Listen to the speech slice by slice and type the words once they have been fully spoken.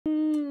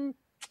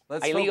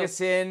Let's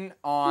focus in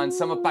on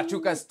some of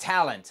Pachuca's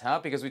talent,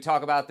 because we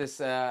talk about this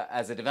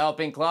as a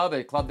developing club,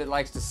 a club that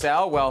likes to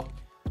sell. Well,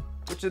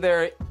 which of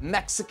their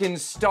Mexican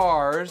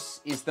stars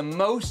is the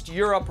most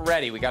Europe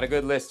ready? We got a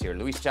good list here.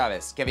 Luis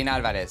Chavez, Kevin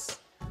Alvarez,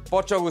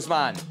 Pocho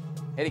Guzmán,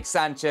 Eric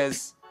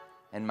Sanchez,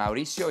 and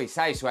Mauricio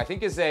Pedroza, who I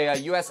think is a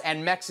U.S.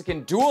 and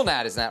Mexican dual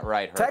nat. Isn't that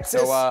right, Herc?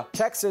 Texas. So,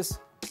 Texas.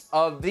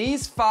 Of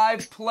these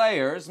 5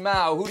 players,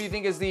 Mau, who do you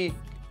think is the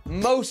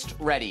most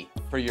ready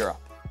for Europe?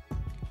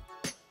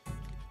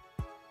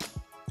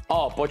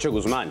 Oh, Pocho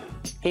Guzmán.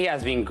 He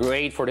has been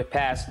great for the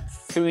past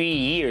 3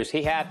 years.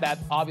 He had that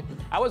obvious.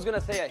 I was going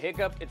to say a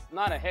hiccup. It's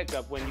not a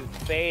hiccup when you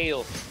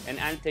fail an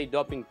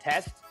anti-doping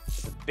test.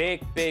 It's a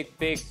big, big,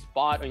 big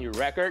spot on your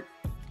record.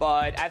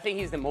 But I think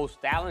he's the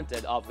most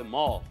talented of them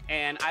all.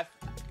 And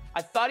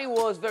I thought it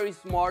was very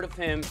smart of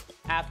him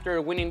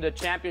after winning the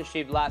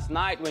championship last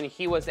night when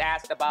he was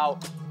asked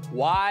about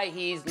why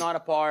he's not a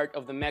part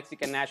of the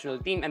Mexican national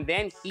team. And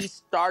then he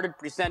started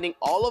presenting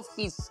all of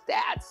his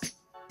stats.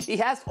 He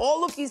has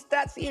all of his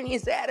stats in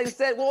his head and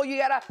said, well, you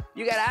gotta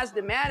ask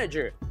the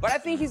manager. But I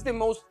think he's the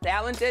most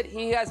talented.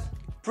 He has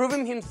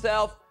proven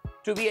himself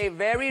to be a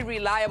very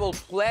reliable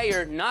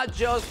player, not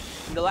just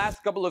in the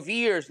last couple of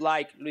years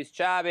like Luis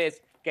Chavez,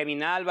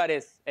 Kevin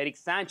Alvarez, Eric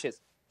Sanchez.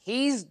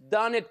 He's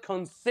done it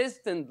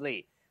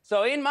consistently.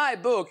 So in my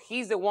book,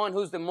 he's the one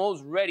who's the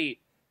most ready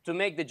to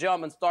make the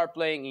jump and start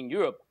playing in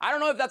Europe. I don't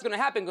know if that's going to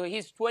happen because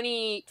he's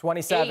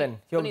 27.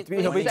 He'll be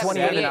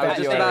 28. I was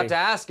just about to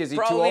ask, is he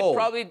too old?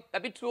 Probably a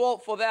bit too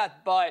old for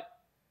that, but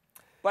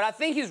I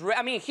think he's.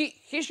 I mean,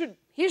 he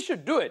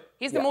should do it.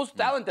 He's the most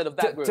talented of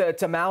that group.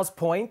 To Mal's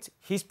point,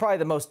 he's probably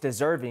the most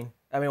deserving.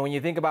 I mean, when you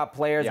think about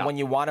players, when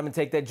you want them to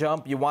take that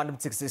jump, you want them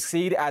to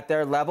succeed at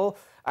their level.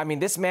 I mean,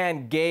 this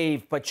man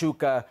gave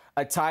Pachuca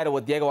a title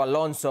with Diego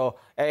Alonso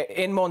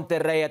in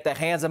Monterrey, at the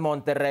hands of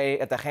Monterrey,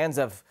 at the hands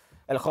of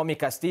El Homie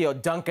Castillo,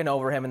 dunking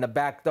over him in the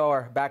back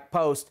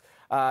post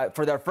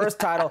for their first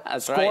title.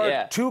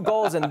 Scored 2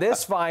 goals in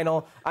this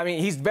final. I mean,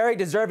 he's very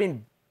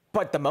deserving,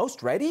 but the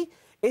most ready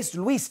is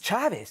Luis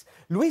Chavez.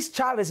 Luis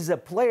Chavez is a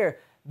player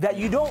that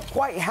you don't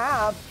quite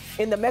have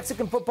in the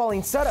Mexican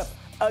footballing setup.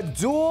 A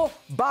dual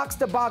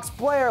box-to-box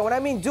player. When I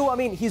mean dual, I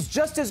mean he's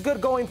just as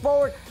good going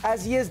forward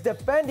as he is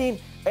defending,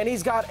 and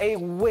he's got a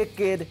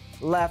wicked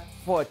left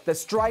foot. The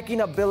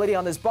striking ability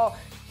on this ball,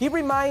 he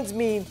reminds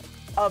me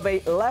of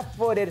a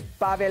left-footed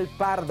Pavel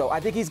Pardo.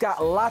 I think he's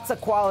got lots of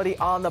quality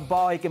on the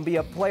ball. He can be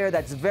a player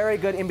that's very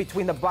good in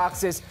between the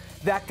boxes,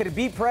 that could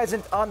be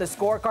present on the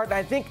scorecard. And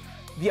I think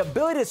the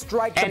ability to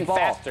strike the ball.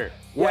 And faster.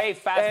 Way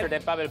faster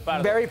than Pavel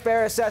Pardo. Very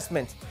fair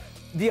assessment.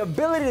 The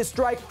ability to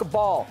strike the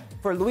ball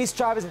for Luis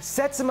Chavez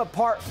sets him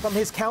apart from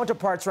his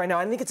counterparts right now.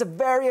 I think it's a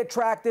very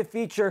attractive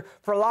feature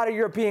for a lot of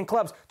European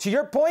clubs. To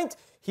your point,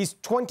 he's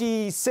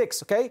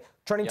 26, okay?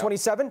 Turning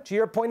 27. To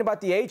your point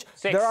about the age,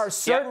 there are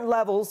certain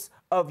levels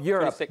of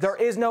Europe. 26. There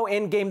is no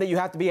end game that you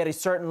have to be at a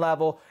certain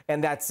level,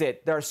 and that's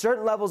it. There are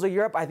certain levels of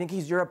Europe. I think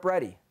he's Europe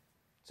ready.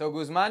 So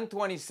Guzmán,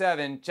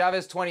 27,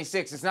 Chavez,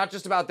 26. It's not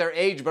just about their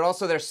age, but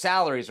also their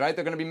salaries, right?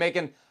 They're going to be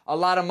making a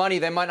lot of money.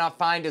 They might not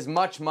find as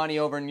much money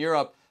over in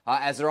Europe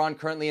as they're on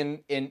currently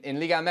in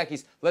Liga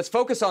MX. Let's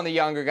focus on the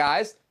younger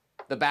guys,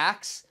 the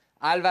backs,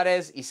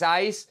 Alvarez,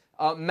 Pedroza.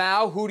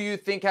 Mau, who do you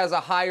think has a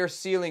higher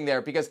ceiling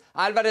there? Because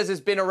Alvarez has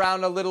been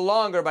around a little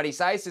longer, but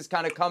Pedroza is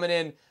kind of coming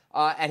in,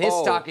 and his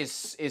stock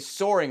is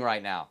soaring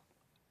right now.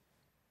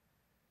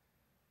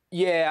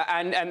 Yeah,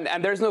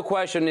 and there's no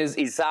question is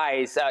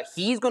Pedroza.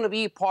 He's going to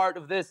be part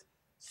of this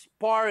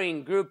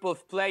sparring group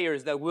of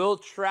players that will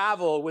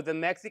travel with the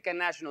Mexican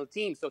national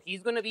team. So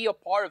he's going to be a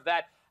part of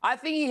that. I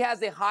think he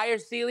has a higher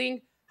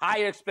ceiling,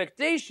 higher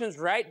expectations,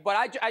 right?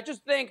 But I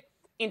just think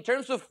in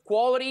terms of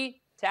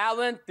quality,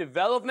 talent,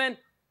 development,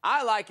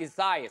 I like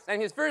Pedroza.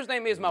 And his first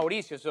name is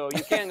Mauricio, so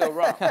you can't go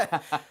wrong.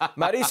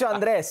 Mauricio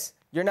Andres.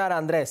 You're not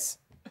Andres.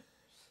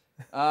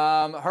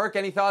 Herc,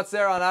 any thoughts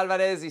there on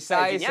Alvarez,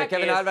 Pedroza?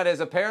 Kevin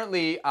Alvarez,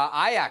 apparently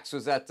Ajax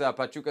was at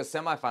Pachuca's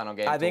semifinal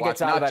game. I think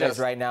it's Alvarez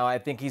right now. I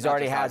think he's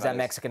already has that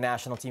Mexican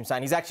national team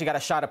sign. He's actually got a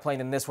shot at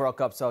playing in this World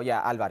Cup, so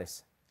yeah,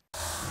 Alvarez.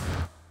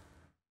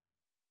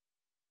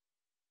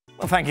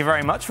 Well, thank you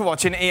very much for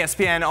watching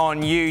ESPN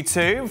on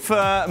YouTube.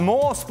 For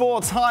more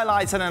sports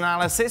highlights and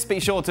analysis,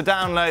 be sure to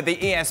download the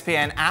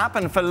ESPN app.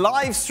 And for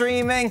live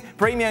streaming,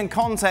 premium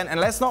content, and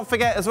let's not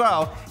forget as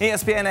well,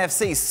 ESPN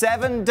FC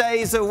 7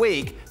 days a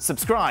week.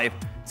 Subscribe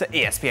to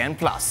ESPN+.